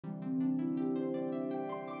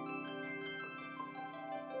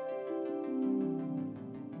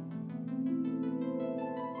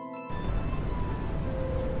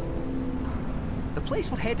place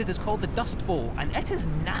we're headed is called the Dust Bowl, and it is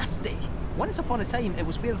nasty. Once upon a time, it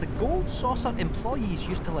was where the Gold Saucer employees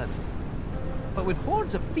used to live. But when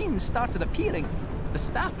hordes of fiends started appearing, the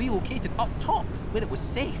staff relocated up top, where it was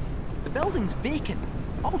safe. The building's vacant.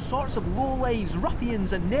 All sorts of lowlives,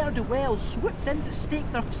 ruffians, and ne'er-do-wells swooped in to stake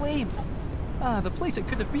their claim. Ah, the place it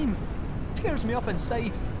could have been. Tears me up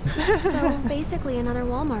inside. So, basically another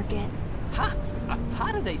wall market. Ha! A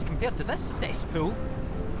paradise compared to this cesspool.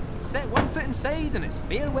 Set one foot inside and it's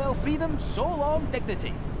farewell freedom, so long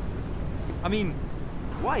dignity. I mean,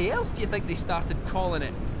 why else do you think they started calling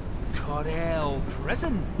it Corel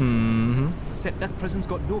Prison? Except that prison's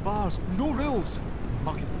got no bars, no rules.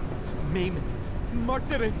 Mugging, maiming,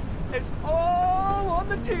 murdering. It's all on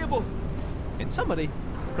the table. In summary,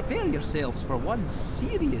 prepare yourselves for one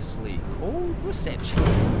seriously cold reception.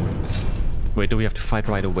 Wait, do we have to fight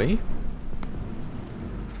right away?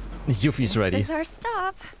 Yuffie's ready. This is our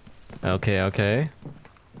stop. Okay, okay.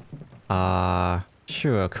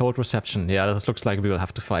 Sure, cold reception. Yeah, this looks like we will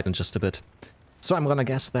have to fight in just a bit. So I'm gonna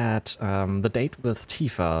guess that the date with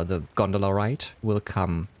Tifa, the gondola ride, will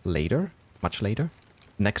come later, much later.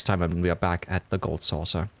 Next time when we are back at the Gold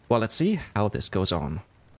Saucer. Well, let's see how this goes on.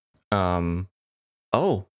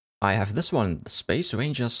 Oh, I have this one, the Space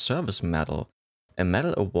Ranger Service Medal. A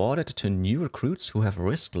medal awarded to new recruits who have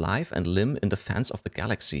risked life and limb in defense of the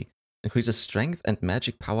galaxy. Increases strength and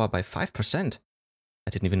magic power by 5%. I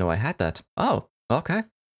didn't even know I had that. Oh, okay.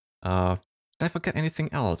 Did I forget anything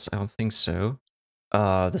else? I don't think so.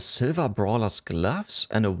 The Silver Brawler's Gloves,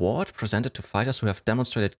 an award presented to fighters who have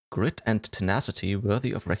demonstrated grit and tenacity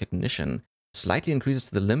worthy of recognition. Slightly increases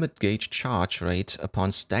the limit gauge charge rate upon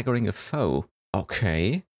staggering a foe.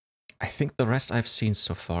 Okay. I think the rest I've seen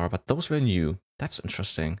so far, but those were new. That's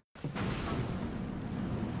interesting.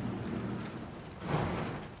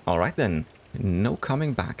 Alright then. No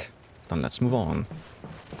coming back. Then let's move on.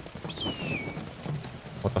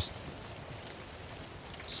 What was...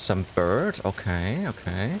 Some bird? Okay,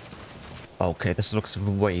 okay. Okay, this looks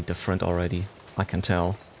way different already. I can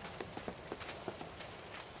tell.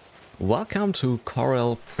 Welcome to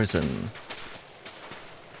Corel Prison.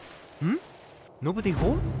 Nobody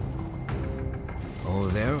home? Oh,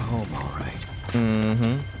 they're home, all right.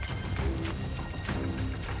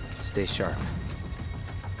 Stay sharp.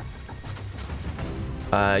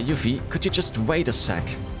 Yuffie, could you just wait a sec?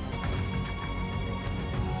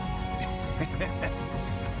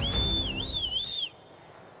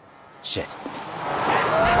 Shit.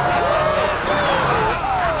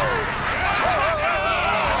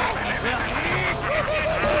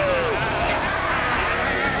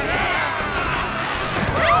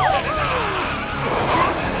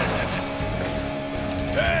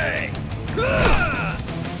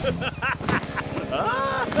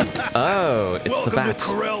 Oh, it's the bat. Welcome to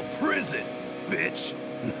Corel Prison, bitch.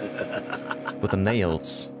 With the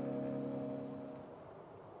nails.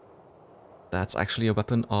 That's actually a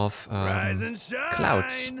weapon of Rise and shine.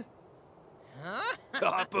 clouds.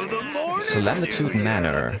 Top of the morning. Solemnitude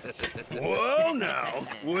Manor. Whoa, now.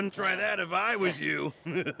 Wouldn't try that if I was you.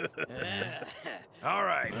 All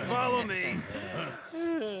right, follow me.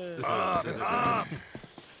 Up.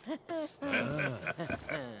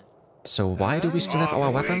 So why do we still have our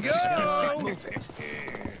weapons?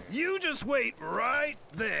 You just wait right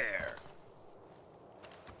there.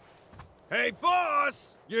 Hey,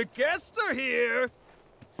 boss! Your guests are here!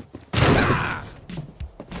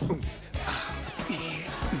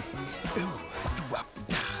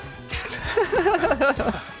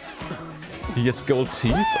 He has gold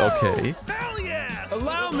teeth? Okay. Hell yeah!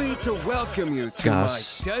 Allow me to welcome you to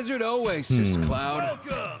Gus. my desert oasis, Cloud.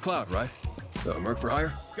 Welcome! Cloud, right? Merc for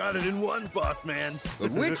hire? Got it in one, boss man.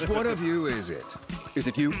 But which one of you is it? Is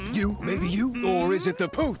it you? You? Maybe you? Or is it the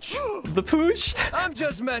pooch? The pooch? I'm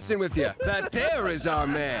just messing with you. That there is our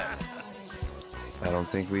man. I don't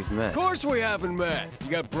think we've met. Of course we haven't met.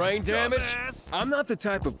 You got brain damage? Dumbass. I'm not the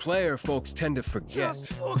type of player folks tend to forget.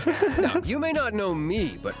 Just look at Now, you may not know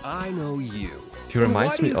me, but I know you. He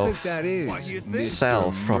reminds Why do me you of think that is, Why do you think? Mr.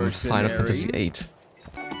 Cell from Final Mercenary? Fantasy VIII.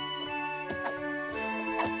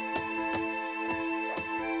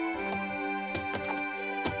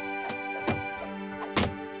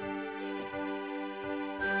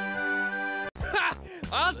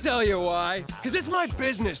 I'll tell you why. Because it's my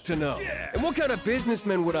business to know. Yeah. And what kind of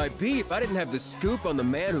businessman would I be if I didn't have the scoop on the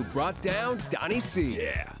man who brought down Donnie C?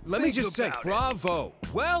 Yeah, Let me think just say, about it. bravo.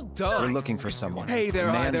 Well done. We're looking for someone. Hey there,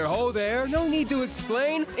 hi Man. there, ho there. No need to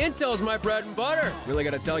explain. Intel's my bread and butter. Really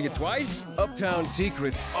gotta tell you twice? Uptown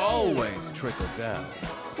secrets always trickle down.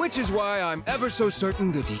 Which is why I'm ever so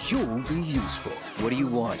certain that you'll be useful. What do you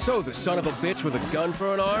want? So the son of a bitch with a gun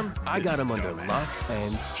for an arm, I got him under lock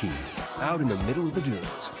and key, out in the middle of the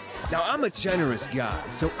dunes. Now, I'm a generous guy,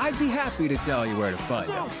 so I'd be happy to tell you where to find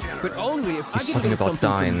him. But only if I He's get talking something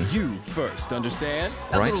about from Dine. you first, understand?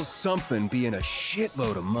 That Right. little something being a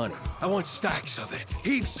shitload of money. I want stacks of it,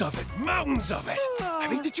 heaps of it, mountains of it. I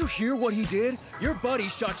mean, did you hear what he did? Your buddy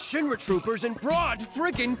shot Shinra troopers in broad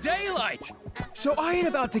friggin' daylight. So I ain't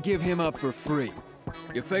about to give him up for free.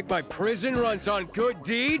 You think my prison runs on good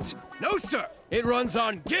deeds? No, sir. It runs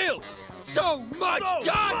on guilt. So much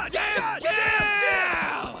goddamn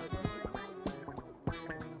guilt!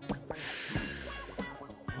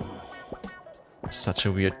 Such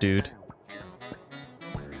a weird dude.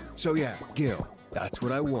 So yeah, Gil, that's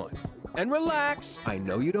what I want. And relax, I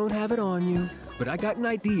know you don't have it on you, but I got an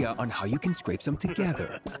idea on how you can scrape some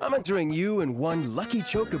together. I'm entering you and one lucky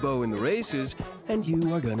Chocobo in the races, and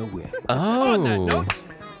you are gonna win. On that Oh, note,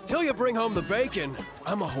 till you bring home the bacon,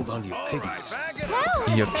 I'ma hold on to your piggies.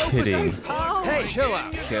 you're kidding. Hey, chill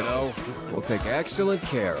out, kiddo. We'll take excellent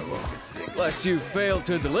care of them. Unless you fail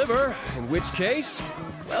to deliver, in which case,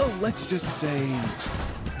 well, let's just say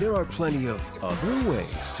there are plenty of other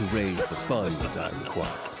ways to raise the funds I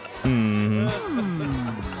require.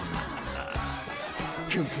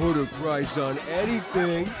 Can put a price on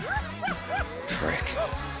anything. Frick.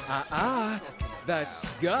 That's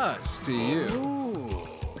Gus to you.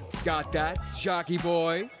 Got that, jockey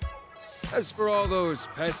boy? As for all those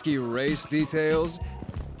pesky race details,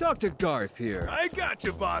 talk to Garth here. I got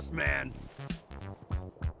you, boss man.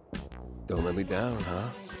 Don't let me down, huh?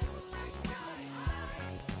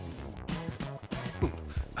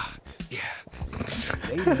 Yeah.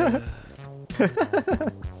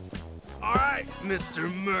 All right,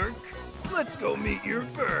 Mr. Merc. Let's go meet your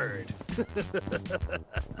bird.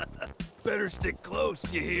 Better stick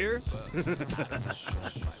close, you hear?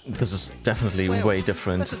 This is definitely way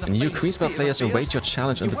different. New Queensbar players await your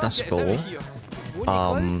challenge in the Dust Bowl.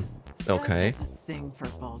 Okay. Thing for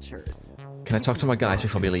vultures. Can I talk to my guys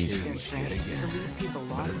before we leave?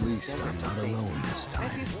 But at least I'm not alone this If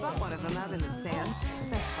time. you spot one of them out in the sands,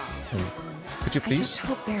 that's fine. Could you I just please?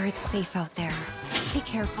 hope Barrett's safe out there. Be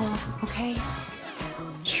careful, okay?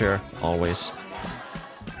 Sure, always.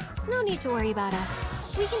 No need to worry about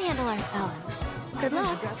us. We can handle ourselves. Good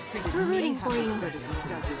luck. Gus treated We're me rooting half for as you. good as he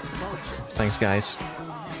does his vultures. Thanks, guys.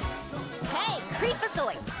 Hey,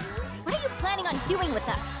 Creepazoids! What are you planning on doing with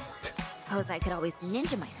us? Suppose I could always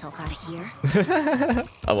ninja myself out of here.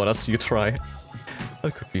 I wanna see you try.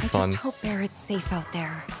 That could be I fun. just hope Barrett's safe out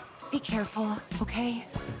there. Be careful, okay?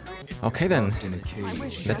 Okay then, Locked in a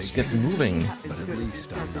cage, let's get moving. but at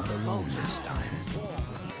least I'm not alone this time.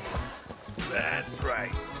 That's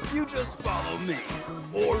right. You just follow me.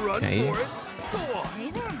 Or run Okay. for it. Go on.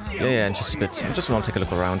 Yeah, and just a bit. I just want to take a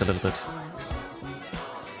look around a little bit.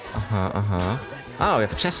 Oh, we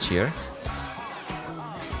have a chest here.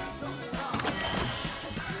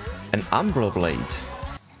 An Umbral Blade.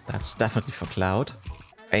 That's definitely for Cloud.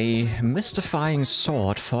 A mystifying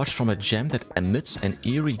sword forged from a gem that emits an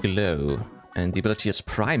eerie glow. And the ability is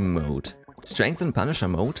Prime Mode. Strength and Punisher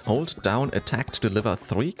Mode. Hold down attack to deliver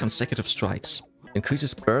 3 consecutive strikes.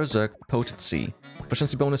 Increases Berserk potency.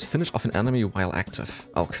 Efficiency bonus finish off an enemy while active.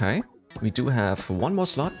 Okay. We do have one more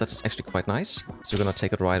slot that is actually quite nice. So we're gonna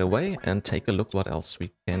take it right away and take a look what else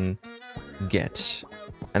we can get.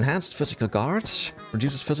 Enhanced Physical Guard.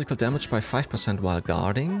 Reduces physical damage by 5% while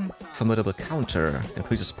guarding. Formidable Counter.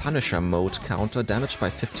 Increases Punisher Mode counter damage by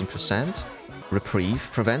 15%. Reprieve.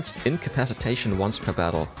 Prevents incapacitation once per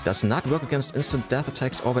battle. Does not work against instant death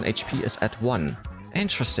attacks or when HP is at 1.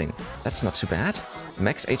 Interesting. That's not too bad.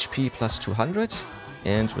 Max HP plus 200.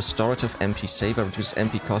 And Restorative MP Saver reduces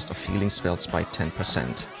MP cost of healing spells by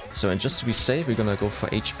 10%. So, and just to be safe, we're gonna go for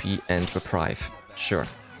HP and Reprieve. Sure.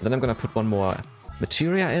 Then I'm gonna put one more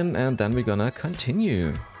materia in, and then we're gonna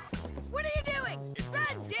continue. What are you doing?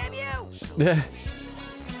 Run, damn you!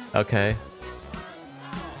 Okay.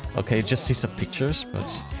 Okay, just see some pictures,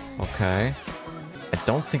 but okay. I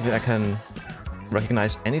don't think that I can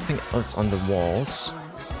recognize anything else on the walls.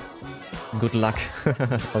 Good luck.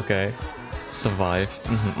 Okay. Survive.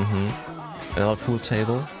 Another pool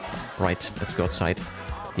table. Right, let's go outside.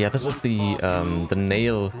 Yeah, this is the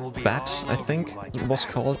nail bat, I think it was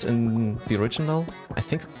called in the original. I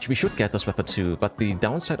think we should get this weapon too, but the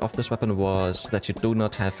downside of this weapon was that you do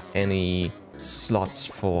not have any slots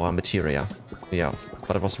for materia. Yeah,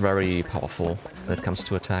 but it was very powerful when it comes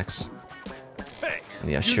to attacks. Hey,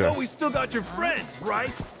 Yeah, you sure. know we still got your friends,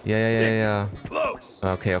 right? Yeah. Close.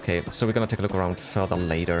 Okay. So we're gonna take a look around further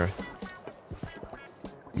later.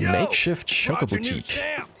 Makeshift Chocobo Roger, new boutique.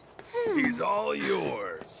 champ. He's all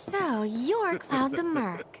yours. So, you're Cloud the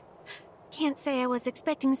Merc. Can't say I was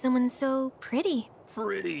expecting someone so pretty.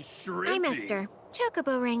 Pretty shrimpy. I'm Esther,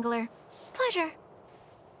 Chocobo Wrangler. Pleasure.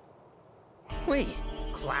 Wait,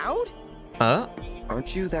 Cloud?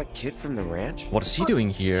 Aren't you that kid from the ranch? What is he doing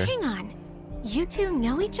here? Hang on. You two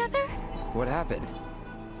know each other? What happened?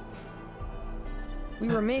 We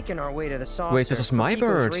were making our way to the saucer. Wait, this is my for Piko's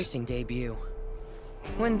bird. racing debut.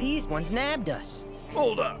 When these ones nabbed us.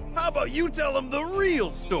 Hold up. How about you tell him the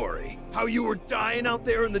real story? How you were dying out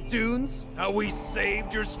there in the dunes? How we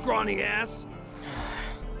saved your scrawny ass?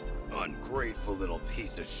 Ungrateful little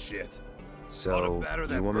piece of shit. So,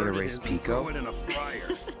 you want me to race Piko? In a fryer.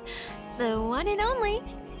 The one and only.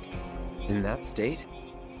 In that state?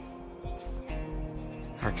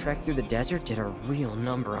 Our trek through the desert did a real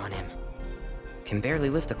number on him. Can barely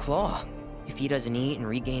lift a claw. If he doesn't eat and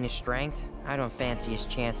regain his strength, I don't fancy his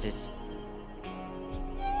chances.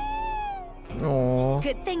 Aww.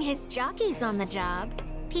 Good thing his jockey's on the job.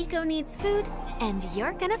 Piko needs food, and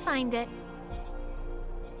you're gonna find it.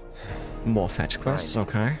 More fetch quests,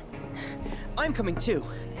 okay. I'm coming too.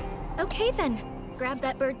 Okay then. Grab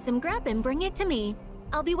that bird some grub and bring it to me.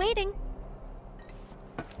 I'll be waiting.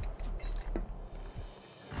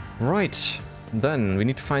 Right. Then we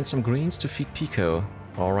need to find some greens to feed Piko.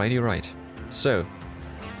 Alrighty, right. So,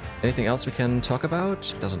 anything else we can talk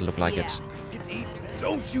about? Doesn't look like it.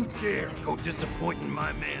 Don't you dare go disappointing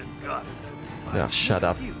my man Gus. Yeah, shut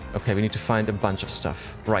up. Okay, we need to find a bunch of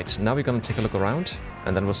stuff. Right, now we're gonna take a look around,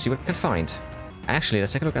 and then we'll see what we can find. Actually,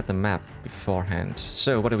 let's take a look at the map beforehand.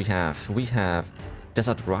 So, what do we have? We have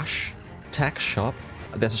Desert Rush, Tech Shop,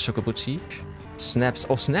 there's a Sugar Boutique, Snaps.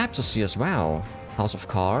 Oh, Snaps is here as well. House of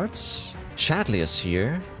Cards, Chadley is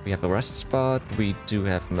here. We have a Rest Spot, we do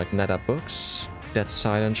have Magneta Books, Dead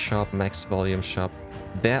Silent Shop, Max Volume Shop.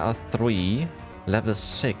 There are 3. Level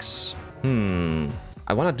 6.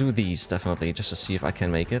 I want to do these, definitely, just to see if I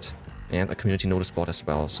can make it. And a community notice board as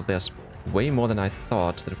well. So there's way more than I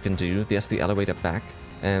thought that we can do. There's the elevator back,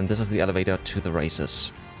 and this is the elevator to the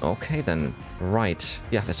races. Okay, then. Right.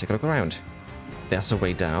 Yeah, let's take a look around. There's a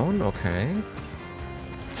way down, okay.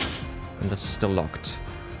 And this is still locked.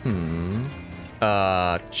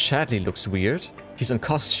 Chadley looks weird. He's in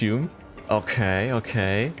costume. Okay,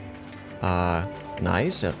 okay.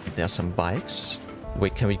 Nice. There's some bikes.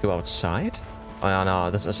 Wait, can we go outside? Oh,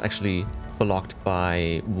 no, this is actually blocked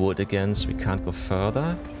by wood again, so we can't go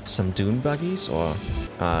further. Some dune buggies or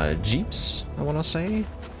jeeps, I want to say.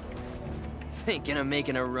 Thinking of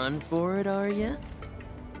making a run for it, are you?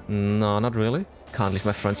 No, not really. Can't leave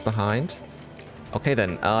my friends behind. Okay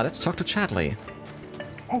then, let's talk to Chadley.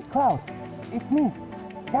 Hey, Cloud. It's me,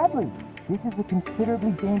 Chadley. This is a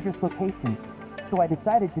considerably dangerous location, so I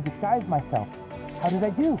decided to disguise myself. How did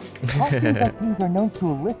I do? Costumes like these are known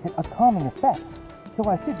to elicit a calming effect, so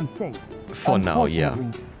I should be safe. For now, yeah.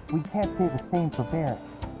 We can't say the same for Baron.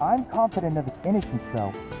 I'm confident of its innocence,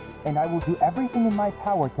 though, and I will do everything in my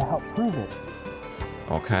power to help prove it.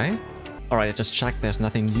 Okay. Alright, just check there's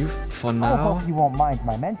nothing new for I now. hope you won't mind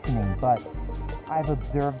my mentioning, but I've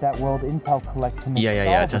observed that World Intel collection.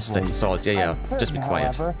 Yeah, just stay installed. Yeah, just be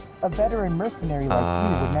quiet. However, a veteran mercenary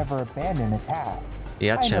like you would never abandon a task.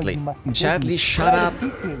 Yeah, I know Chadley. you must be busy, Chadley, but shut I'd up!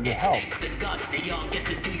 appreciate your help.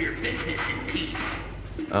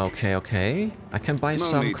 Okay. I can buy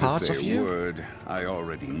some cards of you. Word. I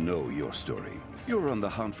already know your story. You're on the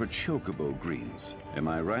hunt for Chocobo greens, am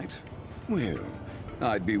I right? Well,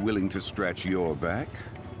 I'd be willing to scratch your back,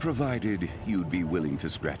 provided you'd be willing to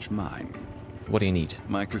scratch mine. What do you need?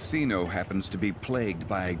 My casino happens to be plagued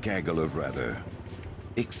by a gaggle of rather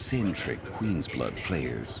eccentric Queen's Blood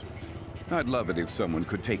players. I'd love it if someone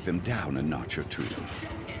could take them down a notch or two.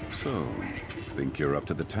 So, think you're up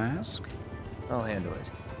to the task? I'll handle it.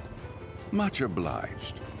 Much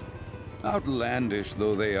obliged. Outlandish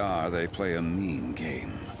though they are, they play a mean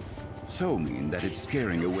game. So mean that it's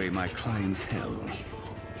scaring away my clientele.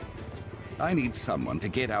 I need someone to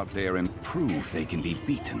get out there and prove they can be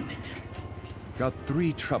beaten. Got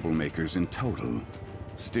 3 troublemakers in total.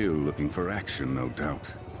 Still looking for action, no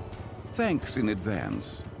doubt. Thanks in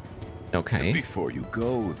advance. Okay. Before you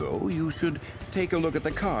go, though, you should take a look at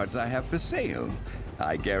the cards I have for sale.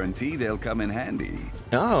 I guarantee they'll come in handy.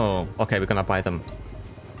 Oh, okay, we're gonna buy them.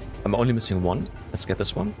 I'm only missing 1. Let's get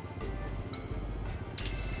this one.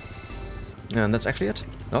 And that's actually it.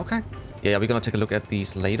 Okay. Yeah, we're gonna take a look at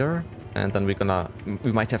these later. And then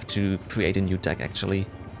we might have to create a new deck, actually,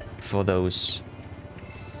 for those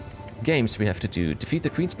games we have to do. Defeat the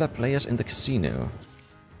Queen's Blood players in the casino.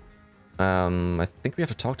 I think we have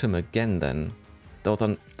to talk to him again then. Those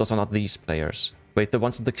are not these players. Wait, the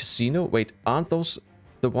ones in the casino? Wait, aren't those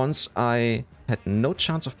the ones I had no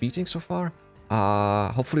chance of beating so far?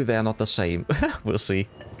 Hopefully they are not the same. We'll see.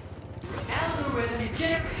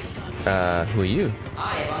 Who are you?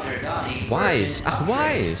 I have undergone Wise. Ah,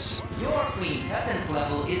 Wise. Your quintessence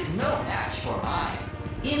level is no match for mine.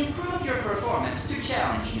 Improve your performance to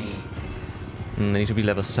challenge me. I need to be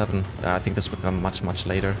level 7. I think this will come much, much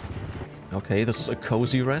later. Okay, this is a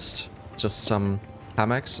cozy rest. Just some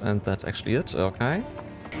hammocks, and that's actually it. Okay.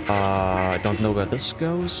 I don't know where this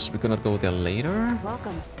goes. We're gonna go there later.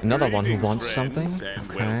 Welcome. Another one who wants something.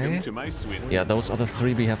 Okay. Yeah, those are the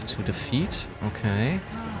 3 we have to defeat. Okay.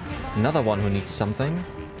 Another one who needs something.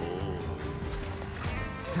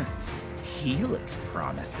 He looks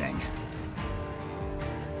promising.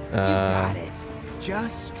 You got it.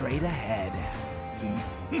 Just straight ahead.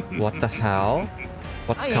 What the hell?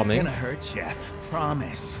 What's coming? I ain't gonna hurt ya.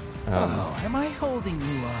 Promise. Oh, am I holding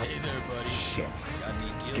you up? Shit.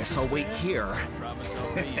 Guess I'll wait here.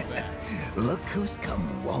 Look who's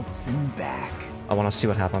come waltzing back. I wanna see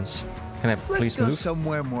what happens. Can I please Let's go move?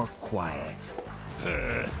 somewhere more quiet.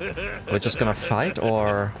 We're just gonna fight,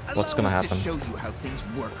 or what's gonna happen? To show you how things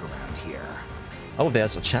work around here. Oh,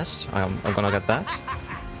 there's a chest. I'm gonna get that.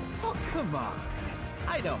 Oh, come on.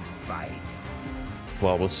 I don't bite.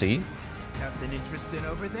 Well, we'll see. Nothing interesting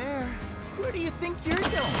over there. Where do you think you're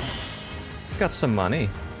going? Got some money.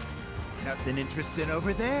 Nothing interesting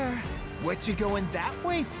over there. What you going that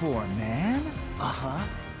way for, man? Uh-huh.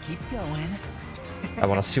 Keep going. I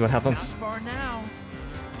wanna see what happens. Not far now.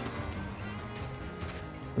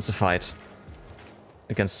 It's a fight.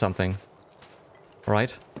 Against something.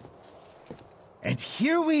 Right? And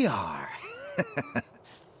here we are.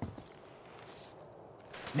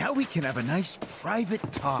 Now we can have a nice private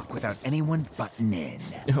talk without anyone butting in.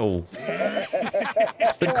 Oh.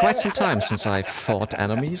 It's been quite some time since I fought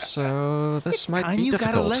enemies, so this might be you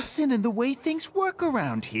difficult. got a lesson in the way things work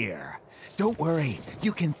around here. Don't worry,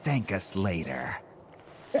 you can thank us later.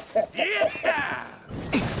 Yeah!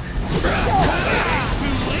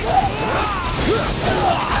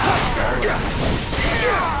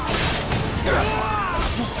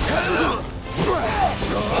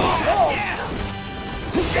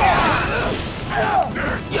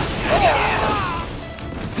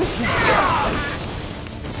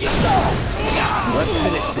 Let's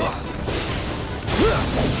finish this.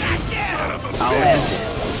 I'll end this.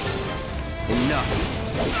 Enough.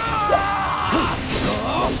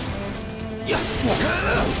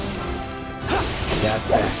 That's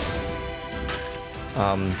that.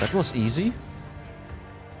 That was easy.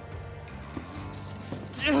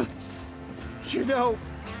 You know,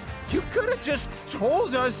 you could have just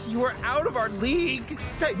told us you were out of our league.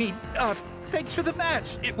 I mean, thanks for the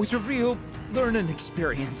match. It was a real learning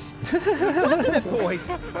experience. Wasn't it, boys?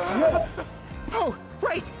 Oh,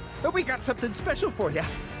 right. We got something special for you.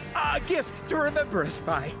 A gift to remember us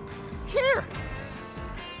by. Here.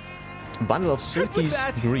 Bundle of Silky With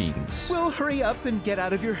that, Greens. We'll hurry up and get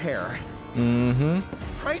out of your hair. Mm-hmm.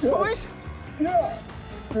 Right, boys? Yeah.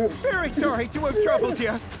 Very sorry to have troubled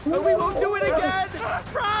you. We won't do it again.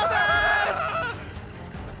 Promise!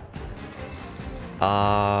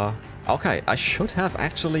 Okay, I should have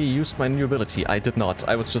actually used my new ability. I did not.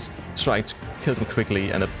 I was just trying to kill them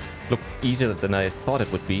quickly, and it looked easier than I thought it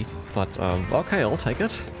would be. But, okay, I'll take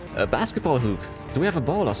it. A basketball hoop. Do we have a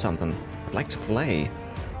ball or something? I'd like to play.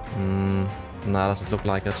 Nah, doesn't look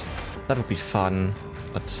like it. That would be fun,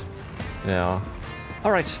 but, yeah.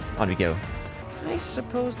 Alright, on we go. I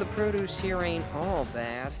suppose the produce here ain't all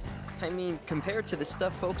bad. I mean, compared to the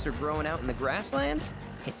stuff folks are growing out in the grasslands,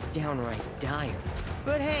 it's downright dire.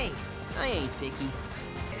 But hey, I ain't picky.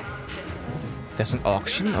 There's an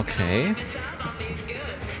auction, okay.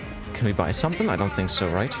 Can we buy something? I don't think so,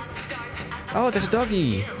 right? Oh, there's a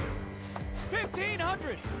doggy!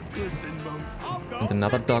 1,500. And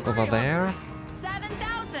another dog over there.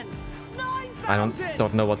 7,000. I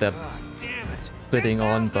don't know what they're bidding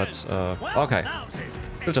on, but okay.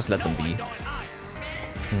 We'll just let them be.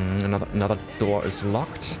 Another door is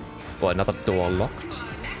locked. Or another door locked.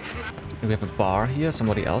 And we have a bar here.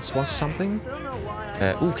 Somebody else wants something.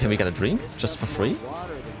 Ooh, can we get a drink? Just for free?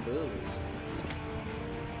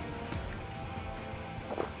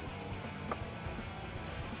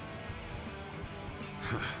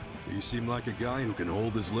 You seem like a guy who can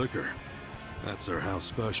hold his liquor. That's our house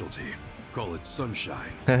specialty. Call it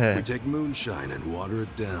sunshine. We take moonshine and water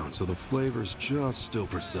it down so the flavor's just still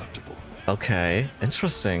perceptible. Okay,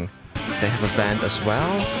 interesting. They have a band as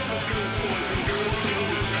well.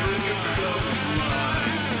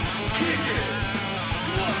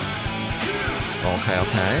 Okay,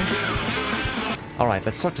 okay. Alright,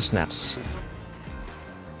 let's talk to Snaps.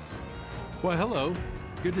 Why, hello.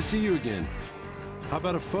 Good to see you again. How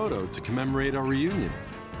about a photo to commemorate our reunion?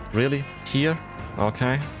 Really? Here?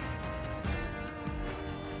 Okay.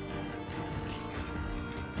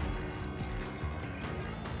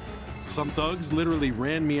 Some thugs literally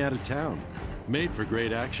ran me out of town. Made for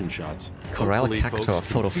great action shots. Corel Hopefully Cactor folks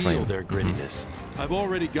photo can feel frame. their grittiness. I've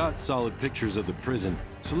already got solid pictures of the prison,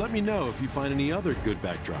 so let me know if you find any other good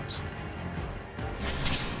backdrops.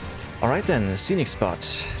 Alright then, scenic spot.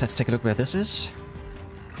 Let's take a look where this is.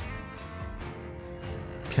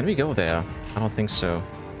 Can we go there? I don't think so.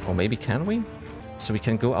 Or maybe can we? So we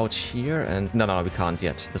can go out here and... No, we can't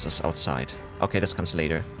yet. This is outside. Okay, this comes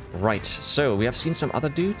later. Right, so we have seen some other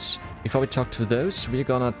dudes. Before we talk to those, we're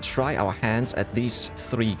gonna try our hands at these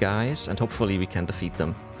 3 guys and hopefully we can defeat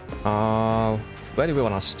them. Where do we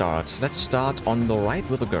wanna start? Let's start on the right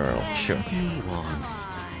with the girl. Sure.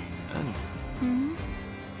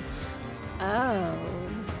 Oh,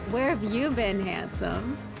 where have you been,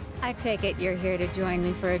 handsome? I take it you're here to join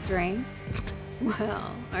me for a drink?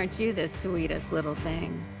 Well, aren't you the sweetest little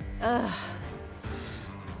thing? Ugh.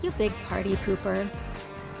 You big party pooper.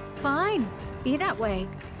 Fine, be that way.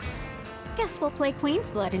 Guess we'll play Queen's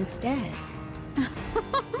Blood instead.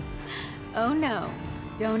 Oh no,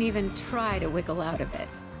 don't even try to wiggle out of it.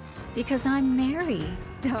 Because I'm Mary,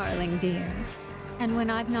 darling dear. And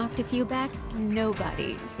when I've knocked a few back,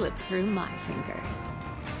 nobody slips through my fingers.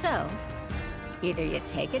 So, either you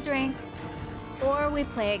take a drink, or we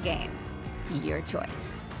play a game. Your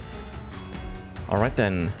choice. Alright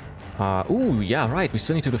then. Ooh, yeah, right. We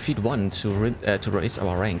still need to defeat 1 to raise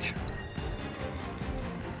our rank.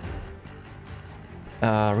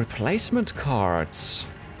 Replacement cards.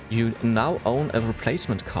 You now own a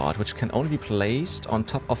replacement card, which can only be placed on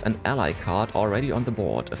top of an ally card already on the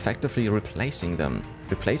board, effectively replacing them.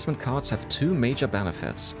 Replacement cards have 2 major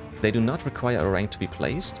benefits. They do not require a rank to be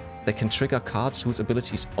placed. They can trigger cards whose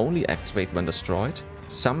abilities only activate when destroyed.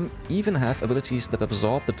 Some even have abilities that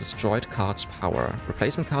absorb the destroyed card's power.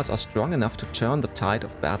 Replacement cards are strong enough to turn the tide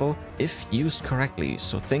of battle if used correctly,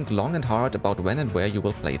 so think long and hard about when and where you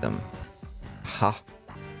will play them. Ha.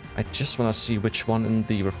 I just wanna see which one in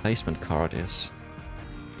the replacement card is.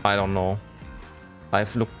 I don't know.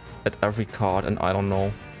 I've looked at every card and I don't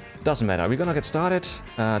know. Doesn't matter, we're gonna get started.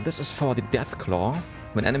 This is for the Death Claw.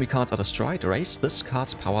 When enemy cards are destroyed, raise this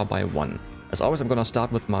card's power by 1. As always, I'm gonna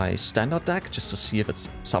start with my standard deck, just to see if it's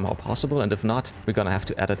somehow possible, and if not, we're gonna have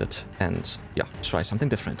to edit it and, yeah, try something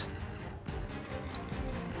different.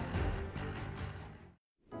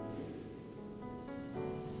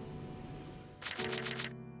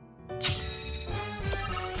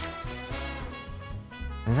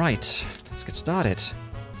 Right, let's get started.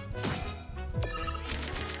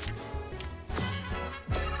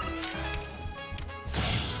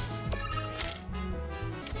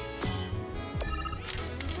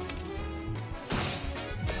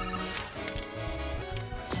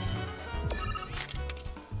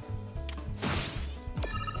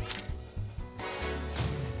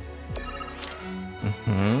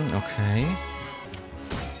 Okay.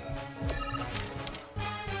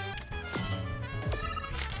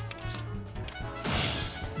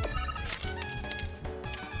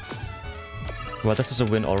 Well, this is a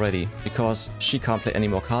win already, because she can't play any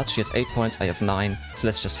more cards. She has 8 points, I have 9. So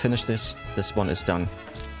let's just finish this. This one is done.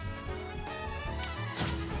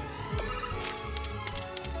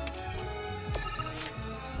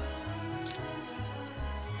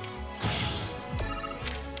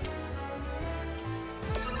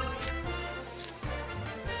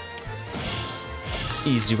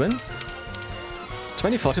 Easy win.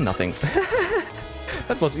 24 to nothing.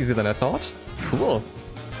 That was easier than I thought. Cool.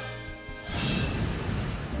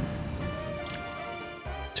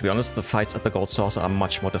 To be honest, the fights at the Gold Saucer are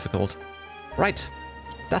much more difficult. Right.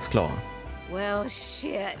 Deathclaw. Well,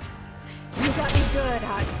 shit. You got me good,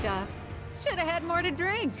 hot stuff. Should have had more to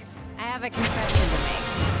drink. I have a confession to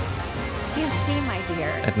make. You see, my dear.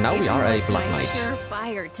 And now we are a Blood Knight.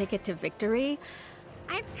 Surefire ticket to victory.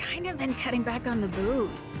 I've kind of been cutting back on the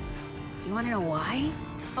booze. Do you want to know why?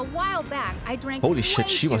 A while back, I drank Holy shit,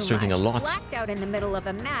 she was drinking a lot. Blacked out in the middle of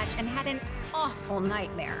a match and had an awful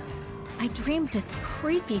nightmare. I dreamed this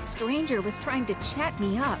creepy stranger was trying to chat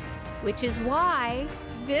me up, which is why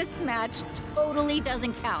this match totally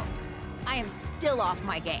doesn't count. I am still off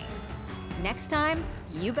my game. Next time,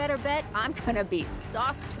 you better bet I'm gonna be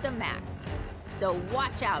sauced to the max. So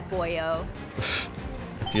watch out, boyo.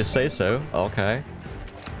 If you say so, okay.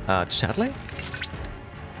 Chadley?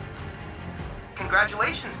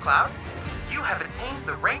 Congratulations, Cloud. You have attained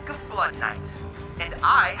the rank of Blood Knight. And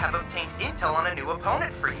I have obtained intel on a new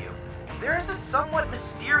opponent for you. There is a somewhat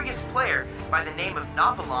mysterious player by the name of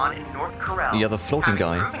Novelon in North Corel. Yeah, the floating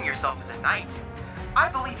guy. Proving yourself as a knight, I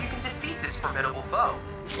believe you can defeat this formidable foe.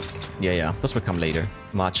 Yeah, this will come later.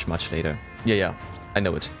 Much later. Yeah, I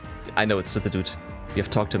know it. I know it's the dude. We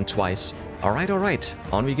have talked to him twice. Alright,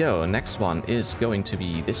 on we go. Next one is going to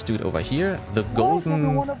be this dude over here, the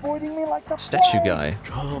golden statue guy.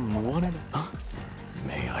 Come on.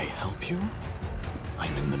 May I help you?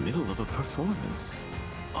 I'm in the middle of a performance.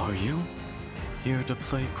 Are you? Here to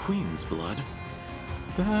play Queen's Blood?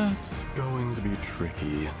 That's going to be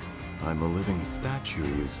tricky. I'm a living statue,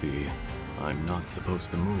 you see. I'm not supposed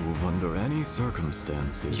to move under any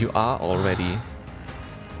circumstances. You are already.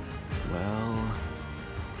 Well,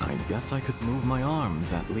 I guess I could move my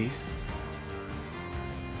arms at least.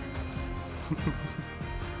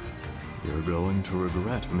 You're going to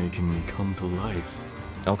regret making me come to life.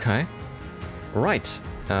 Okay. Right.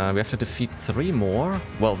 We have to defeat 3 more.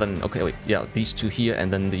 Well then, okay, wait. Yeah, these 2 here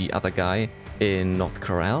and then the other guy in North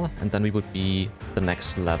Corel. And then we would be the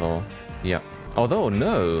next level. Yeah. Although,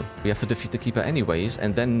 no. We have to defeat the Keeper anyways.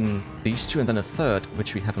 And then these 2 and then a 3rd,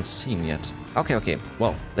 which we haven't seen yet. Okay.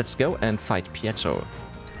 Well, let's go and fight Pietro.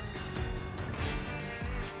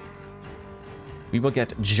 We will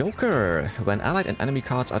get Joker. When allied and enemy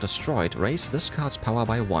cards are destroyed, raise this card's power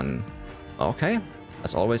by 1. Okay.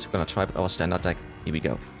 As always, we're gonna try with our standard deck. Here we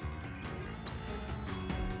go.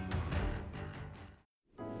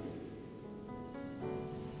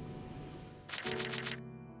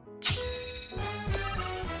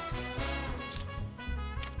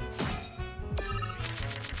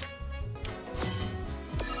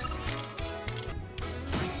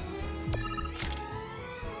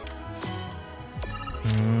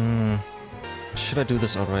 Should I do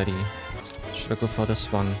this already? Should I go for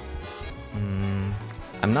this one?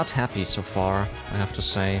 I'm not happy so far, I have to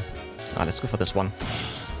say. Let's go for this one.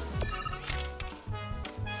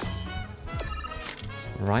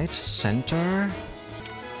 Right, center.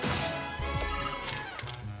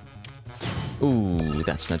 Ooh,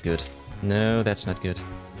 that's not good. No, that's not good.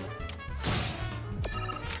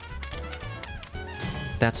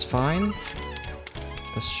 That's fine.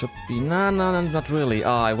 This should be... No, not really.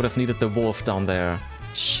 I would have needed the wolf down there.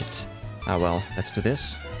 Shit. Well, let's do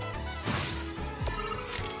this.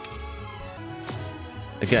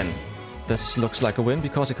 Again, this looks like a win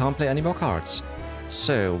because I can't play any more cards.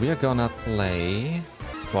 So, we are gonna play...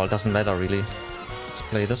 Well, it doesn't matter really. Let's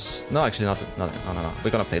play this. No, actually not. No.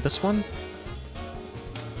 We're gonna play this one.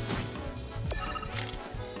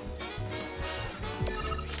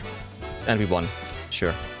 And we won.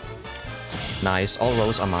 Sure. Nice. All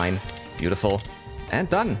rows are mine. Beautiful. And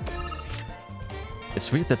done.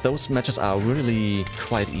 It's weird that those matches are really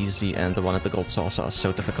quite easy and the one at the Gold Saucer are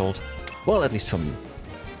so difficult. Well, at least for me.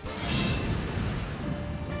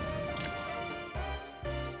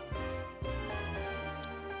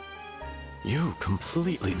 You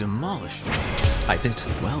completely demolished me. I did.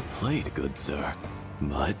 Well played, good sir.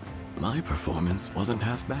 But my performance wasn't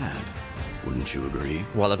half bad. Wouldn't you agree?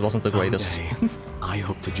 Well, it wasn't the greatest. I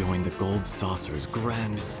hope to join the Gold Saucer's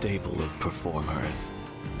grand stable of performers.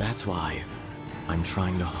 That's why I'm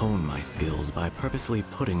trying to hone my skills by purposely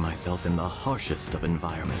putting myself in the harshest of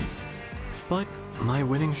environments. But my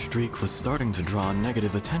winning streak was starting to draw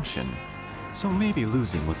negative attention, so maybe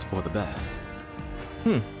losing was for the best.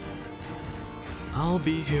 I'll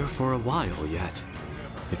be here for a while yet.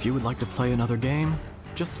 If you would like to play another game,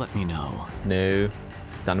 just let me know. No.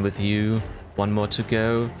 Done with you. One more to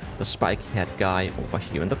go. The spiky head guy over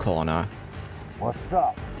here in the corner. What's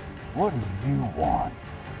up? What do you want?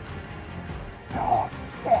 Oh,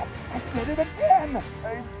 shit! I did it again!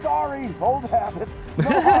 I'm sorry, old habit.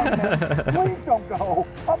 No harm meant. Please don't go.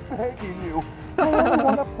 I'm begging you. I only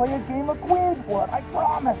want to play a game of Queen's Blood. I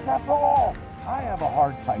promise, that's all. I have a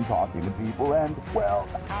hard time talking to people, and, well,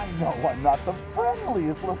 I know I'm not the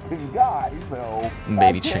friendliest looking guy, so...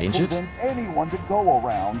 Maybe change it? I can't convince anyone to go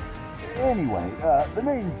around. Anyway, the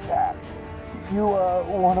name's Jack. You,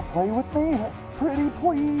 want to play with me? Pretty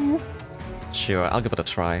please? Sure, I'll give it a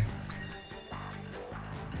try.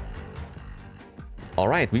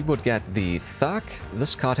 Alright, we would get the Thug.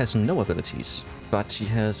 This card has no abilities, but he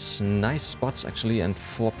has nice spots, actually, and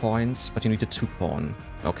 4 points, but you need a 2-pawn.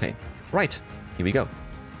 Okay. Right, here we go.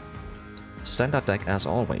 Standard deck as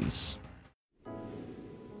always.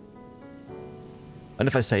 And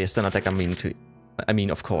if I say standard deck, I mean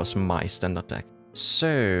of course my standard deck.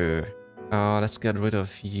 So, let's get rid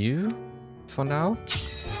of you for now.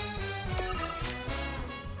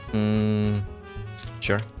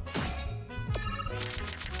 Sure.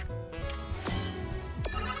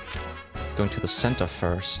 Going to the center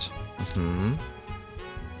first.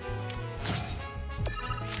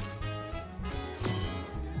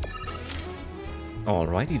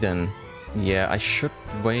 Alrighty then. Yeah, I should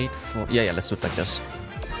wait for... Yeah, let's do it like this.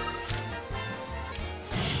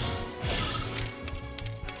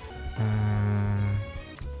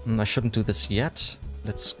 I shouldn't do this yet.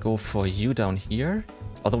 Let's go for you down here.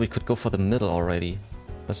 Although we could go for the middle already.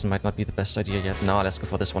 This might not be the best idea yet. No, let's go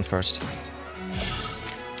for this one first.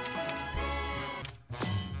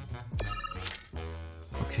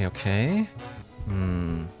 Okay.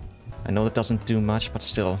 I know that doesn't do much, but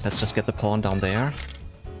still, let's just get the pawn down there.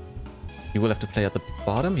 He will have to play at the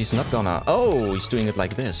bottom. He's not gonna... Oh, he's doing it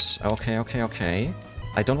like this. Okay.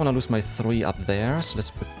 I don't want to lose my 3 up there, so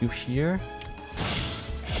let's put you here.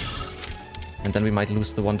 And then we might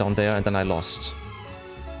lose the one down there, and then I lost.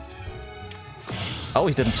 Oh,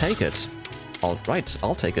 he didn't take it. Alright,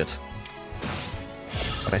 I'll take it.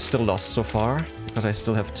 But I still lost so far, because I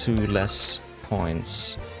still have 2 less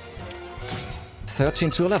points.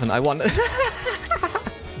 13 to 11, I won.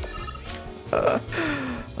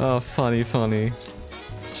 Oh, funny.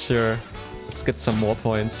 Sure. Let's get some more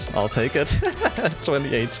points. I'll take it.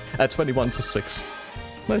 21 to 6.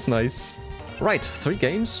 Nice. Right, 3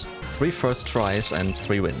 games, 3 first tries, and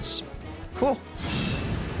 3 wins. Cool.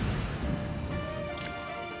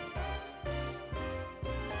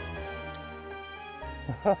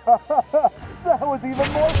 That was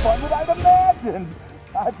even more fun than I'd imagined.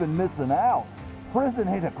 I've been missing out. Prison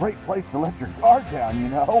ain't a great place to let your guard down, you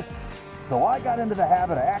know. So I got into the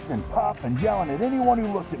habit of acting tough and yelling at anyone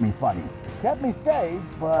who looked at me funny. Kept me safe,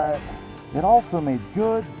 but it also made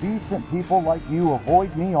good, decent people like you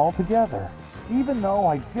avoid me altogether. Even though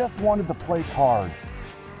I just wanted to play cards.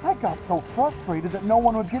 I got so frustrated that no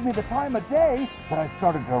one would give me the time of day that I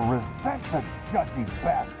started to resent the judgy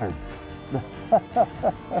bastards.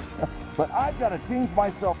 But I've got to change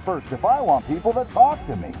myself first if I want people to talk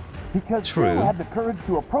to me. Because you had the courage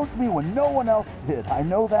to approach me when no one else did. I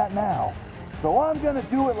know that now. So I'm gonna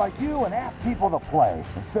do it like you and ask people to play,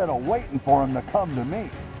 instead of waiting for them to come to me.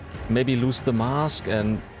 Maybe lose the mask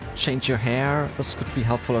and change your hair. This could be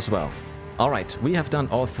helpful as well. Alright, we have done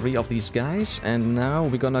all 3 of these guys, and now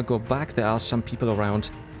we're gonna go back. There are some people around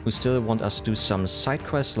who still want us to do some side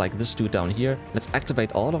quests like this dude down here. Let's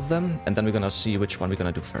activate all of them, and then we're gonna see which one we're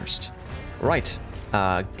gonna do first. Right.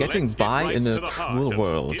 Getting by in a cruel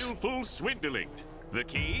world. Skillful swindling. The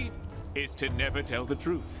key is to never tell the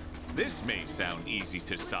truth. This may sound easy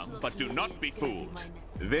to some, but do not be fooled.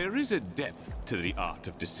 There is a depth to the art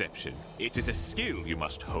of deception. It is a skill you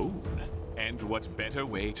must hone. And what better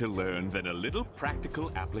way to learn than a little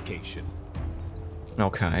practical application?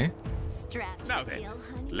 Okay. Now then,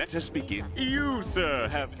 let us begin. You, sir,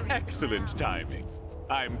 have excellent timing.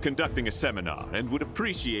 I'm conducting a seminar and would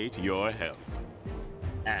appreciate your help.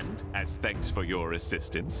 And as thanks for your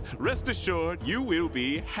assistance, rest assured you will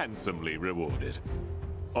be handsomely rewarded.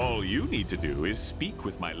 All you need to do is speak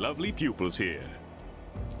with my lovely pupils here.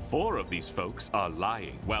 4 of these folks are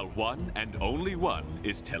lying, while one and only one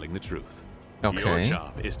is telling the truth. Okay. Your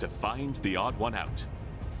job is to find the odd one out.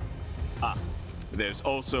 Ah, there's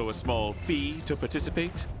also a small fee to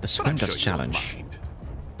participate. The Swindler's Challenge.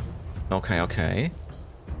 Okay.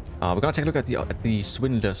 We're gonna take a look at the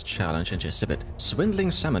Swindler's Challenge in just a bit.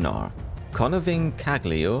 Swindling Seminar. Conaving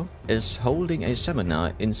Caglio is holding a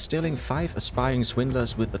seminar instilling 5 aspiring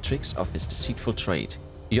swindlers with the tricks of his deceitful trade.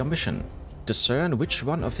 Your mission: discern which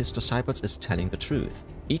one of his disciples is telling the truth.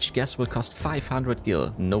 Each guess will cost 500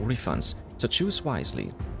 gil, no refunds, so choose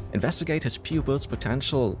wisely. Investigate his pupils'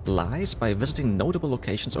 potential lies by visiting notable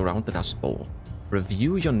locations around the Dust Bowl.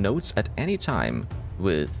 Review your notes at any time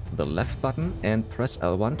with the left button and press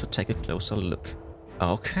L1 to take a closer look.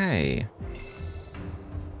 Okay.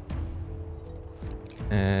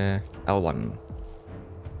 L1.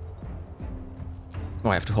 Oh,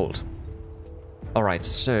 I have to hold. Alright,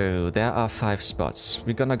 so there are 5 spots.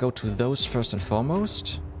 We're gonna go to those first and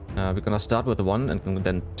foremost. We're gonna start with 1 and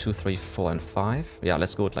then 2, 3, 4, and 5. Yeah,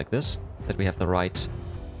 let's go it like this. That we have the right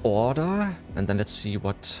order. And then let's see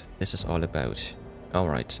what this is all about.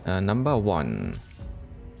 Alright, number 1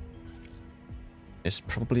 is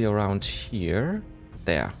probably around here.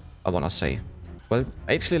 There, I wanna say. Well,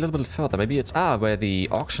 actually a little bit further. Maybe it's... where the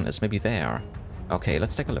auction is. Maybe there. Okay,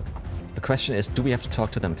 let's take a look. The question is, do we have to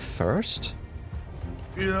talk to them first?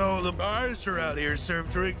 You know, the bars around here serve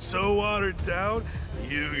drinks so watered down,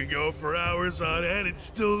 you can go for hours on end and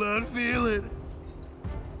still not feel it.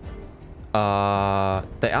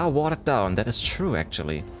 They are watered down. That is true,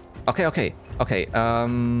 actually. Okay.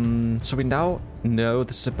 So we now know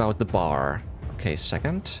this is about the bar. Okay,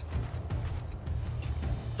 second.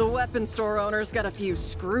 The weapon store owner's got a few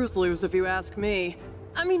screws loose, if you ask me.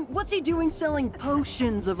 I mean, what's he doing selling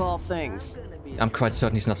potions of all things? I'm quite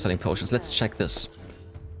certain he's not selling potions. Let's check this.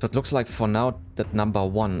 So it looks like for now that number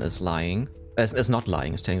 1 is lying. Is not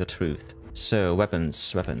lying, is telling the truth. So,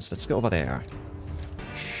 weapons. Let's go over there.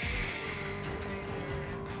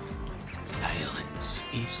 Silence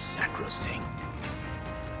is sacrosanct.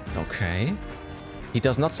 Okay. He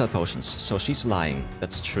does not sell potions, so she's lying.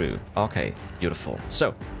 That's true. Okay, beautiful.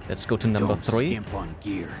 So, let's go to number 3. Skimp on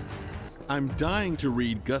gear. I'm dying to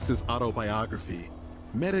read Gus's autobiography,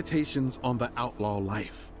 Meditations on the Outlaw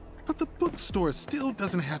Life. But the bookstore still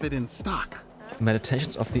doesn't have it in stock.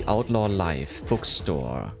 Meditations of the Outlaw Life.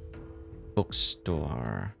 Bookstore.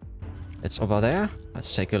 It's over there.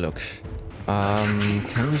 Let's take a look.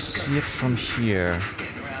 Can we see it from here?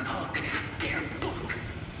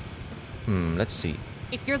 Let's see.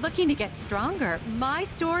 If you're looking to get stronger, my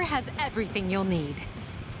store has everything you'll need.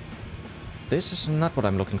 This is not what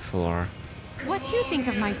I'm looking for. What do you think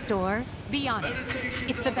of my store? Be honest.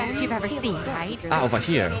 It's the best you've ever seen, right? Ah, over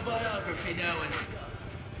here.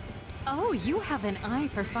 Oh, you have an eye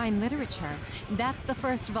for fine literature. That's the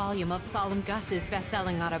first volume of Solemn Gus's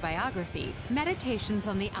best-selling autobiography, Meditations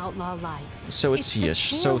on the Outlaw Life. So it's here.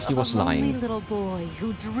 So he was lying. A lonely little boy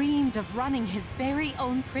who dreamed of running his very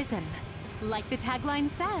own prison. Like the tagline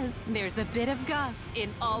says, there's a bit of Gus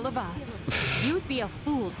in all of us. You'd be a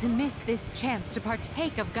fool to miss this chance to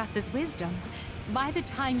partake of Gus's wisdom. By the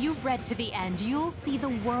time you've read to the end, you'll see the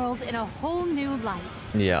world in a whole new light.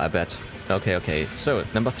 Yeah, I bet. Okay. So,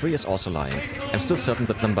 number 3 is also lying. I'm still certain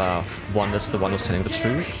that number 1 is the one who's telling the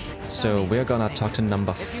truth. So, we're gonna talk to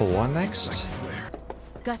number 4 next.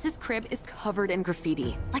 Gus's crib is covered in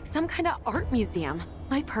graffiti, like some kind of art museum.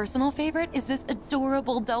 My personal favorite is this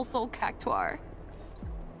adorable Del Sol cactuar.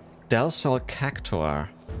 Del Sol cactuar.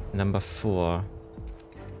 Number 4.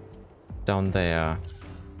 Down there.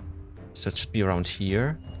 So it should be around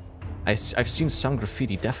here. I've seen some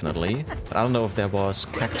graffiti, definitely. But I don't know if there was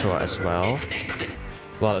cactuar as well.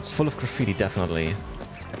 Well, it's full of graffiti, definitely.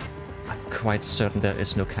 I'm quite certain there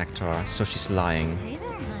is no cactuar, so she's lying. Hey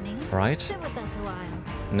there, honey. Right? Sit with us a while.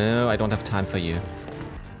 No, I don't have time for you.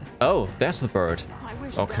 Oh, there's the bird.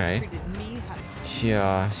 Okay.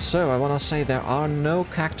 Yeah, so I wanna say there are no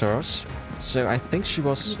cactuars. So I think she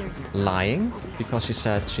was lying, because she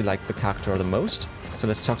said she liked the cactuar the most. So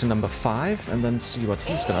let's talk to number 5 and then see what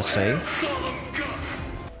he's gonna say.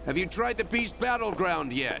 Have you tried the Beast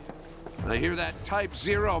Battleground yet? I hear that Type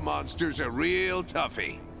 0 monster's a real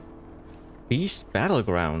toughie. Beast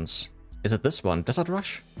Battlegrounds. Is it this one? Desert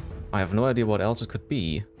Rush? I have no idea what else it could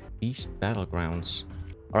be. Beast Battlegrounds.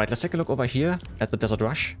 Alright, let's take a look over here at the Desert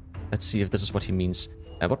Rush. Let's see if this is what he means.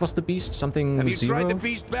 What was the beast? Something Have you 0? tried the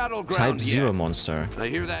Beast Battleground Type 0 yet? monster. I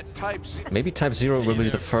hear that Type 0. Maybe Type 0 will be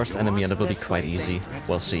the first enemy and it will be quite easy.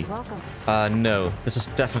 We'll see. No, this is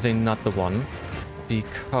definitely not the one.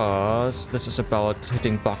 Because this is about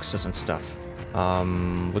hitting boxes and stuff.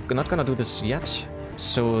 We're not gonna do this yet.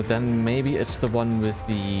 So then maybe it's the one with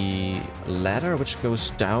the ladder which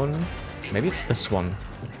goes down. Maybe it's this one.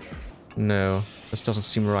 No, this doesn't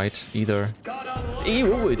seem right either.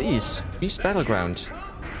 Ew, it is! Beast Battleground.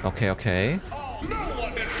 Okay. Okay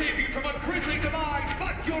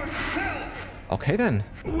then.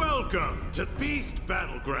 Welcome to Beast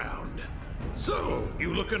Battleground. So,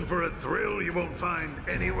 you looking for a thrill you won't find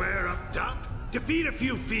anywhere up top? Defeat a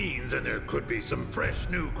few fiends and there could be some fresh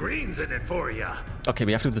new greens in it for ya. Okay,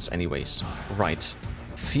 we have to do this anyways. Right.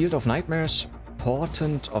 Field of Nightmares,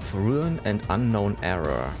 Portent of Ruin and Unknown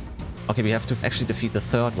Error. Okay, we have to actually defeat the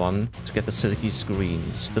third one to get the silky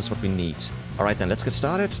screens. This is what we need. Alright then, let's get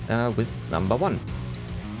started with number 1.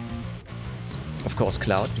 Of course,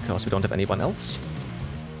 Cloud, because we don't have anyone else.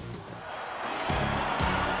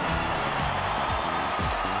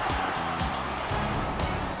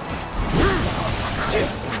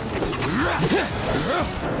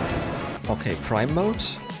 Okay, Prime mode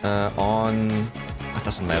on... It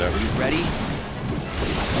doesn't matter. Are you ready?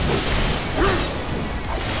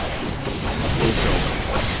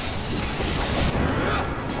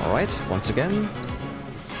 Alright, once again.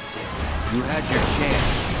 You had your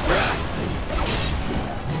chance.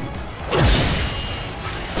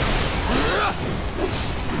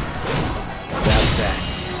 That's that.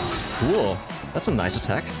 Cool. That's a nice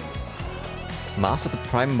attack. Mastered the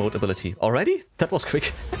Prime mode ability. Already? That was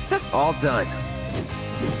quick. All done.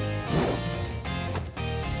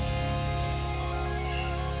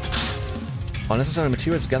 Unnecessary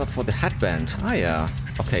materials gathered for the headband. Ah, yeah.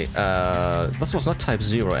 Okay, this was not Type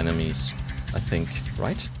 0 enemies, I think,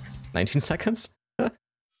 right? 19 seconds?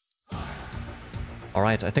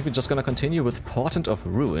 Alright, I think we're just gonna continue with Portent of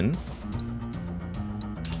Ruin.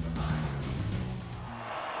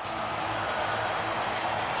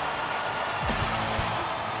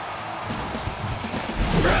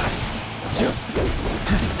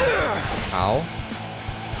 Ow.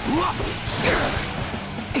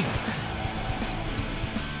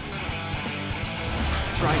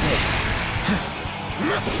 Try this.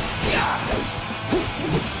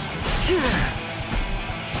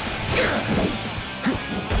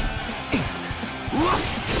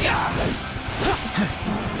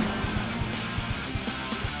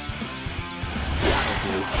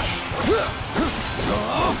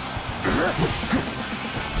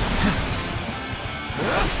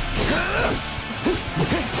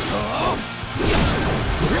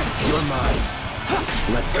 You're mine.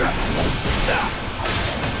 Let's go.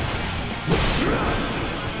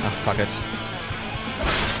 Ah, fuck it.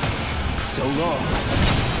 So long.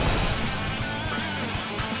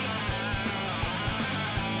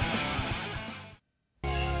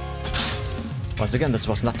 Once again, this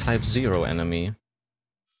was not Type 0 enemy.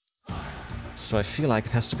 So I feel like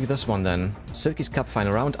it has to be this one then. Silky's Cup,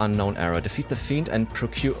 final round, unknown error. Defeat the fiend and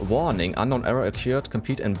procure warning. Unknown error occurred.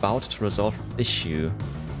 Complete and bout to resolve issue.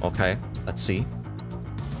 Okay, let's see.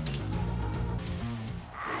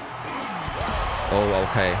 Oh,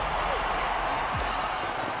 okay.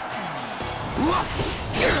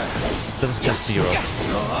 This is just 0.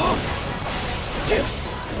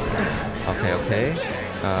 Okay, okay.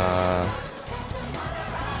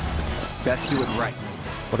 Best do it right.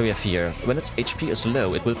 What do we have here? When its HP is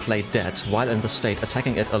low, it will play dead. While in the state,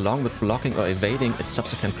 attacking it along with blocking or evading its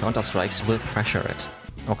subsequent counter strikes will pressure it.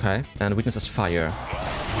 Okay, and weakness is fire.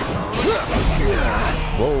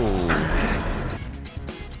 Whoa.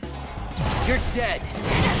 You're dead.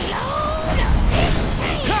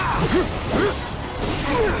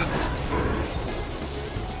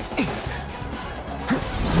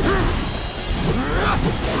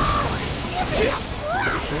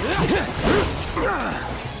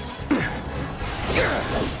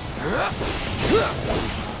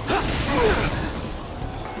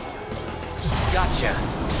 Gotcha.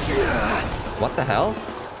 What the hell?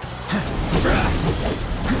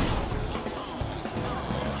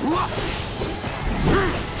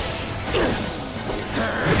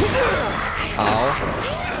 Ow.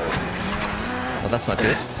 Oh, that's not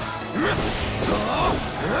good.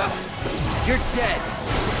 You're dead.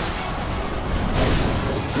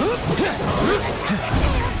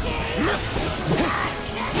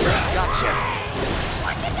 Gotcha.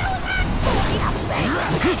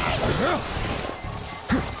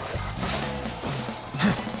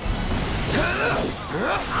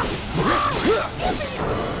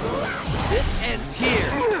 This ends here.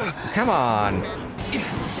 Come on.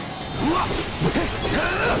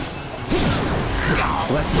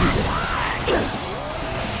 Let's do this.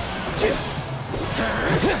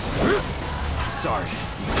 Sorry.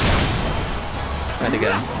 And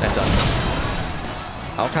again, and done.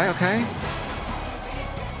 Okay, okay.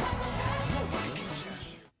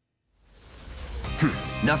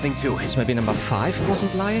 Nothing to it. This maybe number 5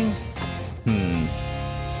 wasn't lying?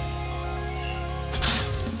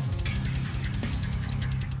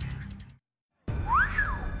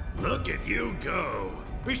 Look at you go.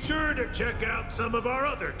 Be sure to check out some of our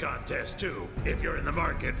other contests too, if you're in the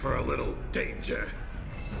market for a little danger.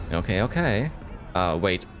 Okay, okay.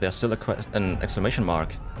 Wait, there's still an exclamation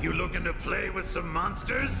mark. You looking to play with some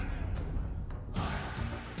monsters?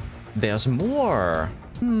 There's more!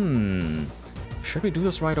 Should we do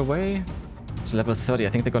this right away? It's level 30. I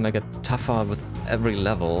think they're gonna get tougher with every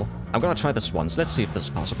level. I'm gonna try this once. Let's see if this is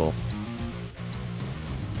possible.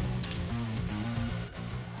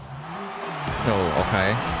 Oh,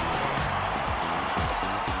 okay.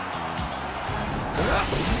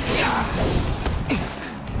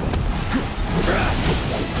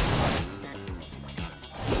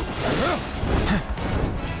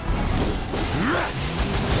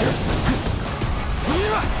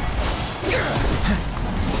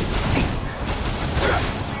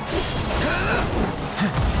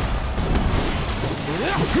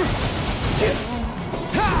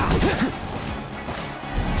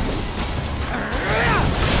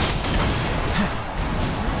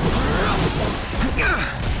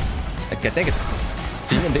 Okay, dang it.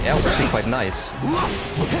 Being in the air was actually quite nice.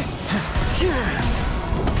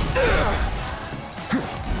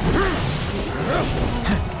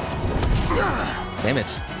 Damn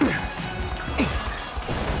it.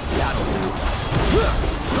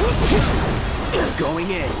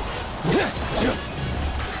 Going in.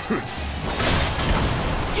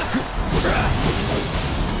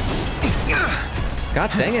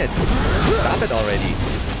 God dang it. Stop it already.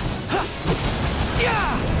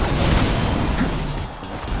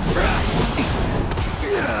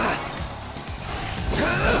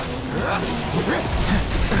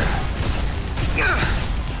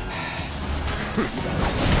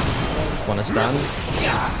 one is done.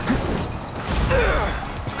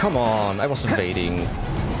 Come on, I was evading.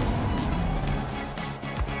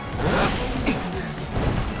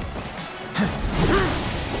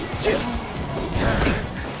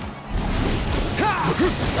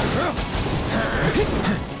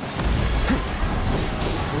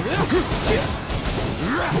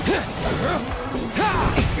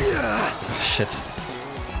 Shit.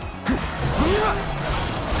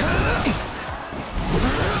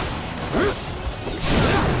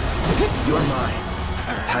 You're mine.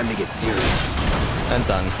 Time to get serious. And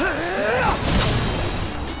done.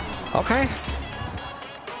 Okay.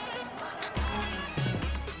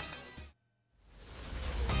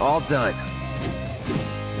 All done.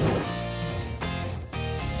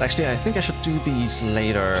 Actually, I think I should do these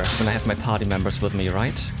later when I have my party members with me,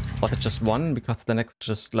 right? Was it just one? Because then I could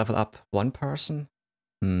just level up one person?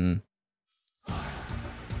 Yeah,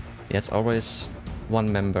 it's always one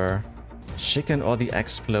member. Chicken or the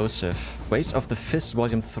Explosive. Ways of the Fist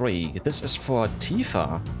Volume 3. This is for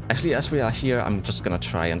Tifa. Actually, as we are here, I'm just gonna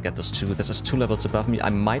try and get this too. This is 2 levels above me. I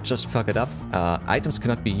might just fuck it up. Items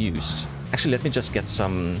cannot be used. Actually, let me just get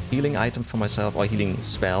some healing item for myself, or healing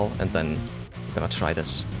spell, and then I'm gonna try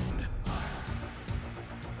this.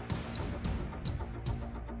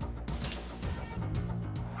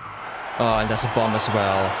 Oh, and there's a bomb as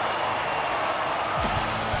well.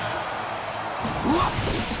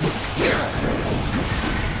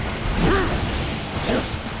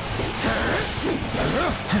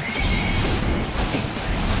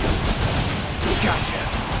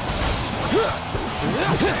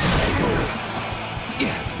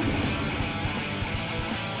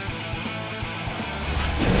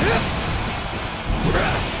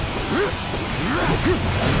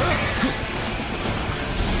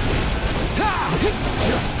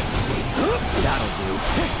 That'll do.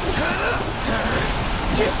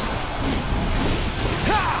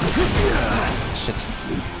 Shit.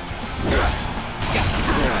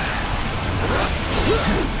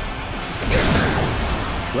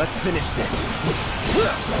 Let's finish this.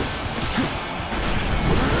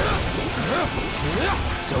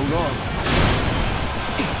 So long.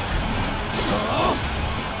 Oh,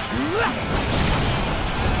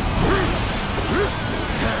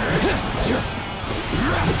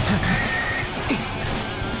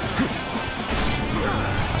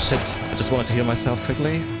 shit. I just wanted to heal myself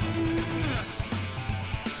quickly.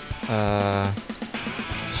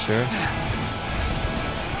 Sure.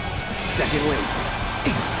 Second wind.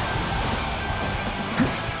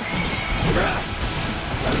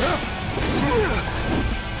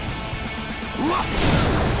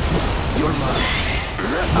 You're mine.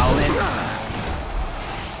 I'll in.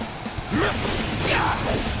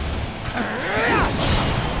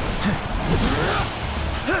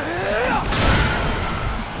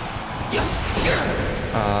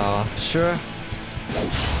 Sure.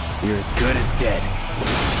 You're as good as dead.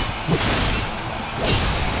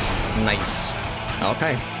 Nice.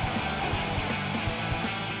 Okay.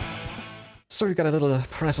 So we got a little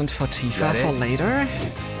present for Tifa for later.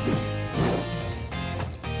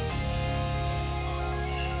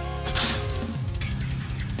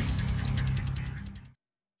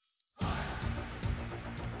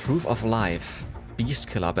 Proof of Life. Beast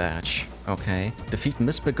Killer Badge. Okay. Defeat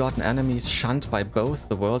misbegotten enemies shunned by both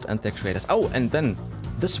the world and their creators. Oh, and then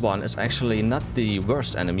this one is actually not the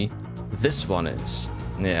worst enemy. This one is.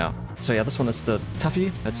 Yeah. So yeah, this one is the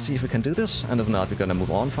toughie. Let's see if we can do this. And if not, we're gonna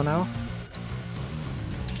move on for now.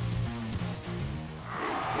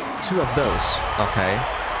 2 of those. Okay.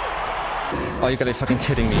 Oh, you gotta be fucking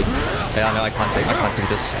kidding me. Yeah, no, I can't do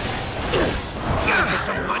this.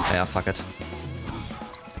 Yeah, fuck it.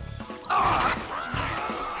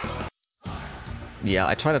 Yeah,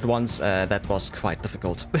 I tried it once, that was quite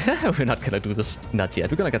difficult. We're not gonna do this, not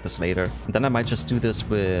yet. We're gonna get this later. And then I might just do this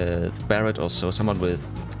with Barrett or so, someone with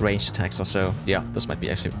ranged attacks or so. Yeah, this might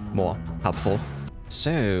be actually more helpful.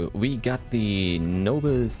 So, we got the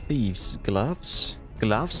Noble Thieves gloves.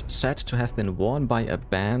 Gloves said to have been worn by a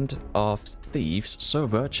band of thieves so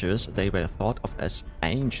virtuous they were thought of as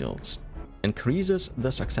angels. Increases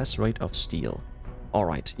the success rate of steal.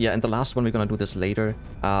 Alright, yeah, and the last one, we're gonna do this later.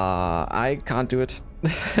 I can't do it.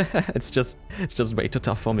 It's just way too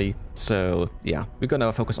tough for me. So, yeah, we're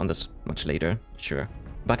gonna focus on this much later, sure.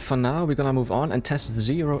 But for now, we're gonna move on, and Test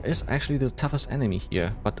Zero is actually the toughest enemy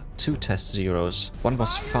here. But 2 Test Zeros. 1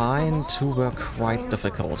 was fine, 2 were quite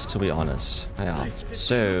difficult, to be honest. Yeah.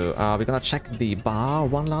 So, we're gonna check the bar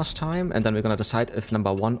one last time, and then we're gonna decide if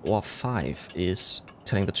number 1 or 5 is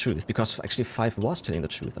telling the truth. Because actually 5 was telling the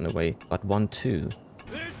truth in a way, but 1 too.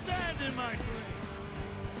 There's sand in my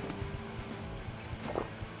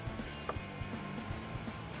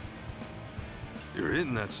You're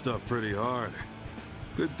hitting that stuff pretty hard.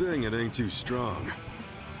 Good thing it ain't too strong.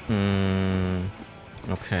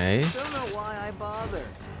 Okay. Don't know why I bother.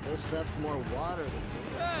 This stuff's more water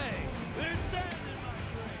than... Hey, there's sand in my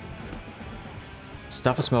drink.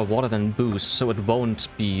 Stuff is more water than booze, so it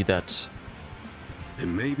won't be that... It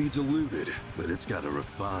may be diluted, but it's got a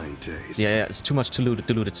refined taste. Yeah, it's too much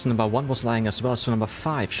diluted. So number 1 was lying as well, so number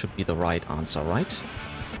 5 should be the right answer, right?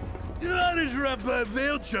 Your Honor's run by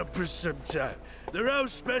mail jumpers sometime. Their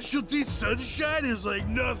house specialty sunshine is like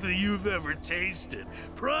nothing you've ever tasted.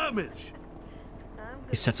 Promise.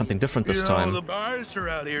 He said something different this You know, time. the bars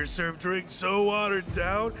around here serve drinks so watered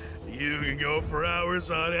down, you can go for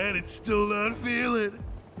hours on end and still not feel it.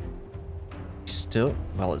 Still,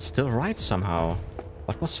 well, it's still right somehow.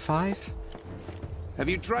 What was 5? Have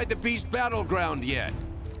you tried the Beast Battleground yet?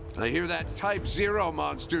 I hear that Type 0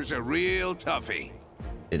 monster's a real toughie.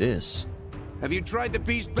 It is. Have you tried the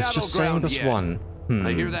Beast It's just saying Battleground this yet? one.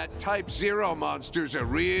 I hear that Type 0 monster's a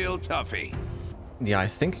real toughie. Yeah, I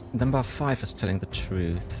think number 5 is telling the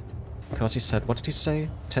truth. Because he said, what did he say?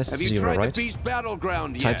 Test Have you 0, tried right? the Beast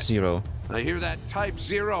Battleground yet? Type 0. I hear that Type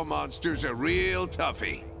 0 monster's a real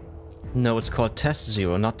toughie. No, it's called Test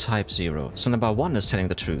 0, not Type 0. So number 1 is telling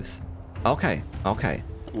the truth. Okay, okay.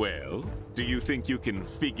 Well, do you think you can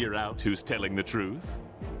figure out who's telling the truth?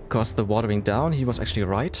 Because the watering down, he was actually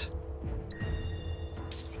right.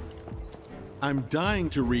 I'm dying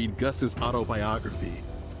to read Gus's autobiography.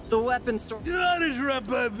 The weapon store. Your Honor's run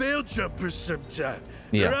by mail jumpers sometime.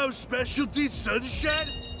 Yeah. Their house specialty sunshine.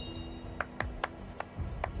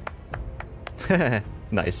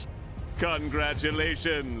 Nice.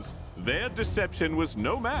 Congratulations! Their deception was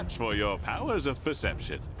no match for your powers of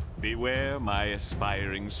perception. Beware my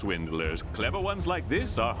aspiring swindlers. Clever ones like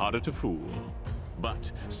this are harder to fool.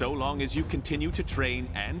 But so long as you continue to train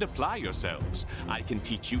and apply yourselves, I can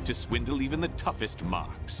teach you to swindle even the toughest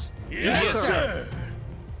marks. Yes, sir!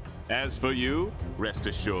 As for you, rest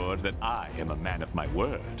assured that I am a man of my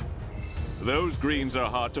word. Those greens are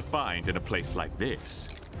hard to find in a place like this.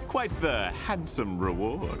 Quite the handsome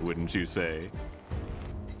reward, wouldn't you say?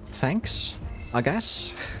 Thanks, I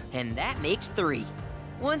guess. And that makes 3.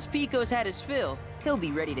 Once Piko's had his fill, he'll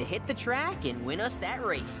be ready to hit the track and win us that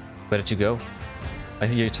race. Where did you go? I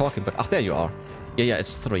hear you talking, but... Ah, there you are. Yeah,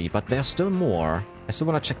 it's 3, but there's still more. I still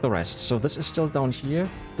want to check the rest. So this is still down here.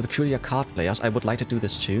 The peculiar card players. I would like to do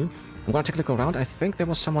this too. I'm gonna take a look around. I think there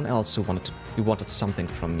was someone else who wanted something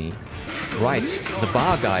from me. Right, the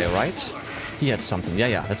bar guy, right? He had something.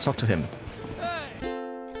 Yeah, let's talk to him.